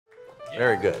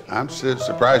Very good. I'm so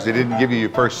surprised they didn't give you your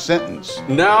first sentence.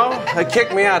 No, they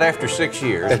kicked me out after 6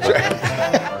 years. That's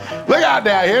right. Look out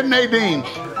down here, Nadine.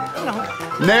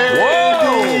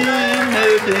 Nadine.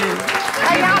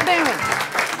 How y'all doing?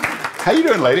 How you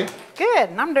doing, lady? Good.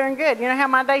 I'm doing good. You know how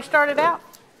my day started out?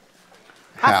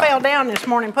 How? I fell down this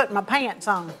morning putting my pants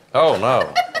on. Oh,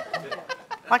 no.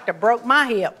 Like I broke my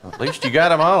hip. At least you got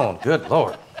them on. Good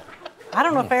Lord. I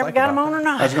don't know if I ever got them on or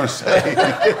not. I was going to say.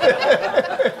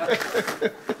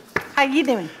 How you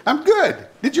doing? I'm good.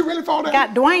 Did you really fall down?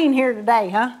 Got Dwayne here today,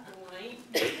 huh?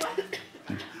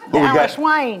 Well, Dallas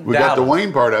Wayne. We got the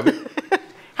Wayne part of it.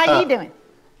 How you doing?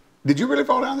 Did you really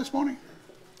fall down this morning?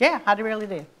 Yeah, I really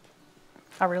did.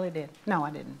 I really did. No,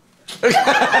 I didn't. No,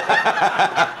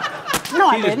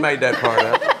 I She didn't. just made that part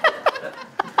up.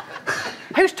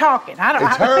 Who's talking? I don't.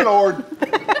 It's her, Lord.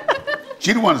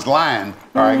 She the one that's lying.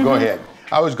 All right, go ahead.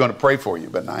 I was going to pray for you,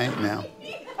 but I ain't now.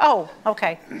 Oh,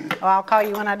 okay. Well, I'll call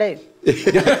you when I do.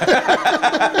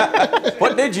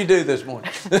 What did you do this morning?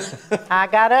 I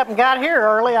got up and got here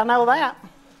early. I know that.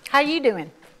 How you doing?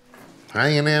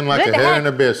 Hanging in like Good a to hare have- in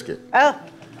a biscuit. Oh,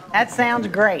 that sounds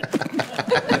great.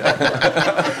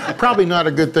 Probably not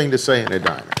a good thing to say in a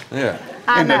diner. Yeah.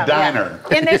 I In the know, diner.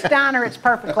 Yeah. In this diner, it's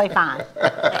perfectly fine.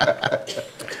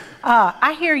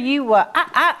 I hear you.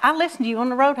 I listened to you on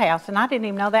the Roadhouse, and I didn't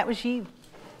even know that was you.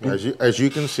 As you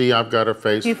can see, I've got a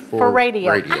face For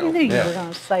radio. I knew you Yeah. were going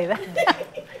to say that.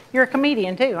 You're a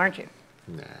comedian too, aren't you?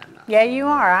 Nah. Yeah, you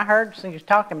are. I heard you was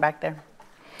talking back there.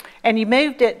 And you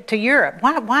moved it to Europe.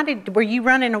 Were you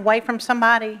running away from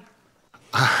somebody?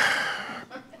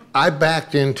 I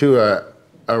backed into a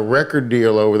record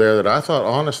deal over there that I thought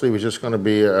honestly was just going to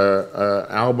be a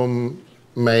album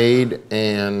made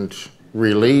and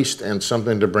released and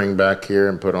something to bring back here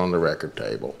and put on the record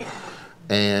table.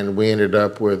 And we ended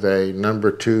up with a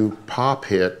 #2 pop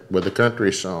hit with a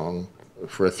country song.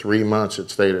 For 3 months,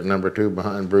 it stayed at #2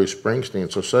 behind Bruce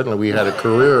Springsteen. So suddenly we had a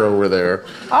career over there.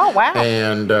 Oh, wow.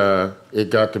 And it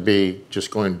got to be just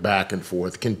going back and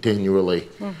forth continually.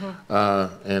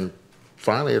 And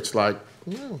finally, it's like,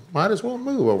 might as well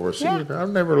move over. See, Yeah. I've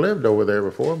never lived over there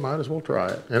before. Might as well try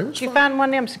it. And it was Did you fun. find one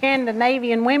of them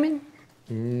Scandinavian women?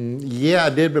 Yeah, I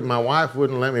did, but my wife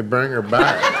wouldn't let me bring her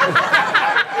back.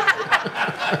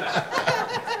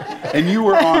 And you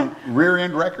were on Rear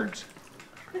End Records?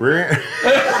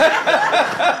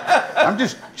 I'm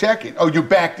just checking. Oh, you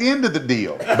backed into the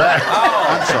deal. Back.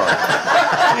 I'm sorry.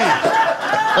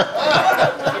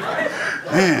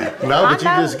 Man. No, but you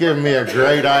just given me a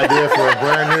great idea for a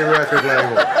brand new record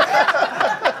label.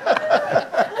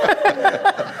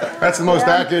 That's the most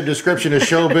accurate description of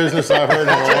show business I've heard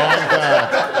in a long time.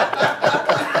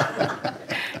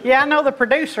 Yeah, I know the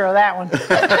producer of that one.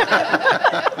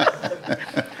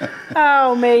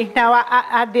 Oh, me. No,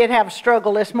 I did have a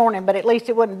struggle this morning, but at least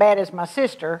it wasn't bad as my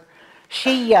sister.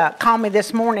 She called me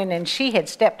this morning, and she had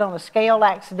stepped on a scale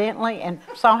accidentally and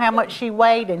saw how much she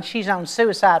weighed, and she's on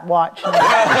suicide watch.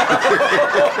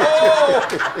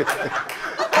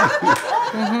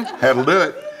 That'll do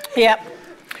it. Yep.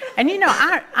 And you know,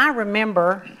 I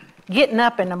remember getting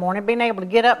up in the morning, being able to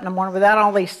get up in the morning without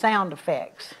all these sound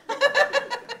effects.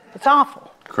 It's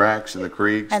awful. Cracks and the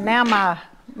creaks. And now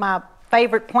my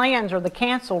favorite plans are the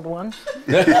canceled ones.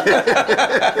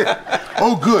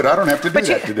 Oh, good. I don't have to do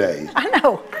that today. I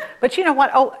know. But you know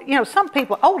what? Oh, you know, some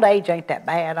people, old age ain't that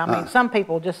bad. I mean, some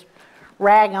people just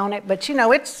rag on it. But you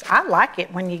know, I like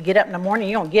it when you get up in the morning,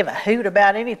 you don't give a hoot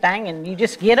about anything, and you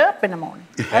just get up in the morning.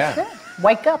 That's it.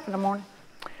 Wake up in the morning.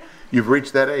 You've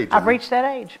reached that age. I've reached that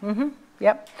age.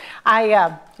 Yep.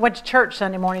 I went to church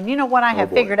Sunday morning. You know what I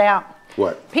have figured out?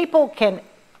 What? People can.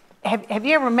 Have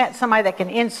you ever met somebody that can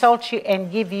insult you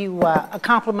and give you a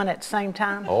compliment at the same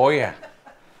time? Oh, yeah.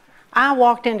 I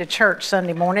walked into church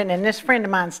Sunday morning, and this friend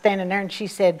of mine standing there, and she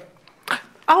said,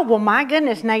 "Oh, well, my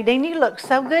goodness, Nadine, you look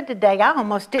so good today. I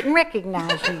almost didn't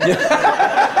recognize you."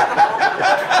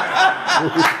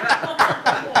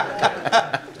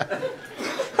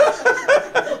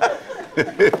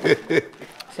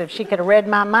 So if she could have read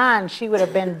my mind, she would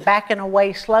have been backing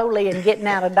away slowly and getting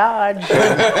out of Dodge.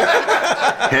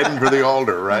 Heading for the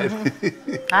altar, right?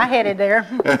 I headed there.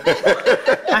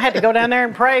 I had to go down there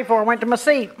and pray before I went to my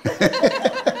seat.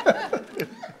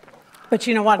 But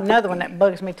you know what? Another one that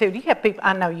bugs me too. Do you have people?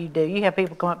 I know you do. You have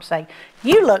people come up and say,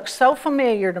 "You look so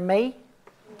familiar to me."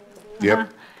 Yep.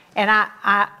 And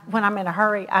I, when I'm in a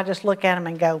hurry, I just look at them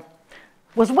and go,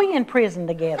 "Was we in prison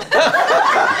together?"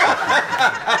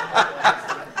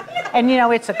 And you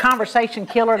know, it's a conversation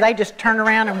killer. They just turn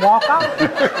around and walk off.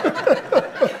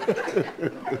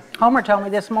 Homer told me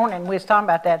this morning, we was talking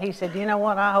about that, he said, you know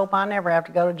what, I hope I never have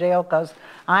to go to jail because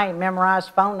I ain't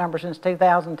memorized phone number since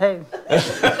 2002.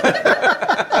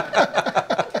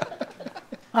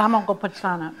 I'm going to go put the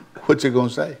sign up. What's it going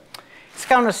to say? It's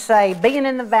going to say, being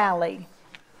in the valley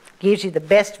gives you the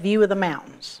best view of the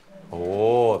mountains.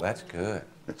 Oh, that's good.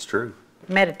 That's true.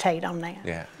 Meditate on that.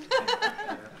 Yeah.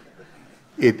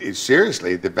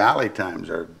 Seriously, the valley times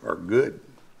are good.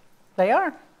 They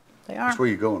are. They are. That's where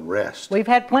you go and rest. We've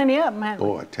had plenty of them, haven't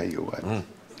we? Boy, I tell you what.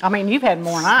 I mean, you've had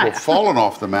more than I Well, have. falling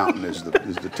off the mountain is the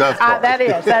tough part. That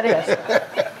is.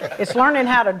 It's learning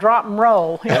how to drop and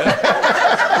roll.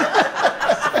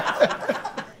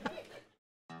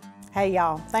 Hey,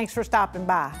 y'all, thanks for stopping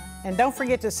by. And don't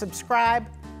forget to subscribe,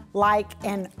 like,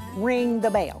 and ring the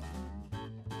bell.